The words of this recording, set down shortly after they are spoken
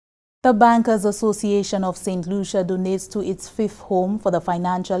The Bankers Association of St. Lucia donates to its 5th home for the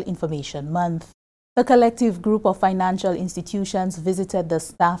Financial Information Month. The collective group of financial institutions visited the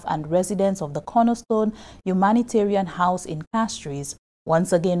staff and residents of the Cornerstone Humanitarian House in Castries,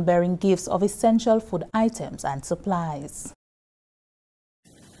 once again bearing gifts of essential food items and supplies.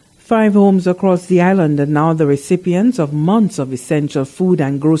 5 homes across the island are now the recipients of months of essential food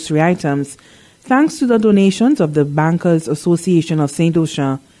and grocery items, thanks to the donations of the Bankers Association of St.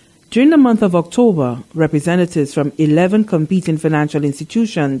 Lucia. During the month of October, representatives from 11 competing financial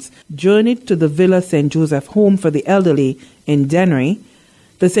institutions journeyed to the Villa St. Joseph Home for the Elderly in Dennery,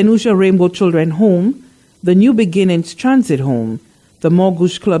 the St. Lucia Rainbow Children Home, the New Beginnings Transit Home, the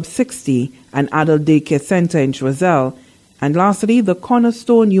Mortgage Club 60, an adult daycare center in Choiseul, and lastly, the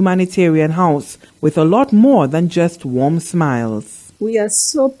Cornerstone Humanitarian House, with a lot more than just warm smiles. We are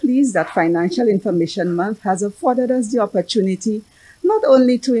so pleased that Financial Information Month has afforded us the opportunity not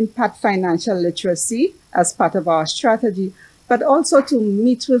only to impart financial literacy as part of our strategy, but also to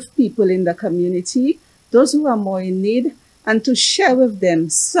meet with people in the community, those who are more in need, and to share with them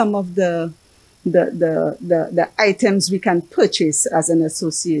some of the items we can purchase as an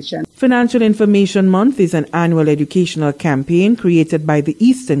association. Financial Information Month is an annual educational campaign created by the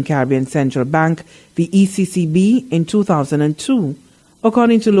Eastern Caribbean Central Bank, the ECCB, in 2002.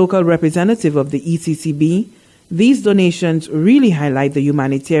 According to local representative of the ECCB, these donations really highlight the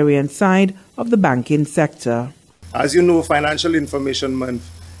humanitarian side of the banking sector. As you know, Financial Information Month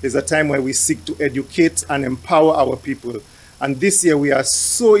is a time where we seek to educate and empower our people. And this year we are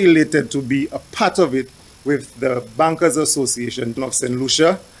so elated to be a part of it with the Bankers Association of St.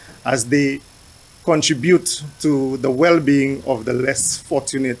 Lucia as they contribute to the well-being of the less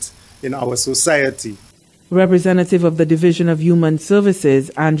fortunate in our society. Representative of the Division of Human Services,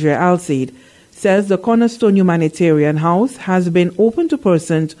 Andrea Alcide, says the Cornerstone Humanitarian House has been open to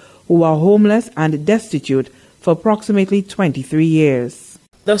persons who are homeless and destitute for approximately 23 years.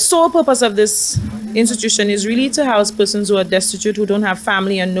 The sole purpose of this institution is really to house persons who are destitute, who don't have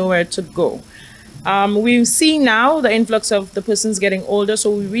family and nowhere to go. We see now the influx of the persons getting older, so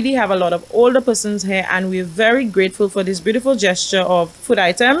we really have a lot of older persons here, and we're very grateful for this beautiful gesture of food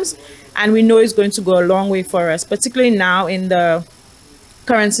items, and we know it's going to go a long way for us, particularly now in the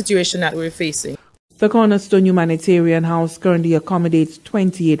current situation that we're facing. The Cornerstone Humanitarian House currently accommodates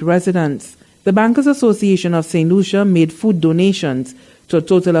 28 residents. The Bankers Association of St. Lucia made food donations to a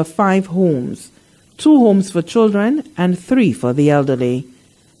total of 5 homes, 2 homes for children and 3 for the elderly.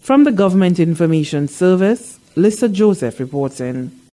 From the Government Information Service, Lucia Joseph reporting.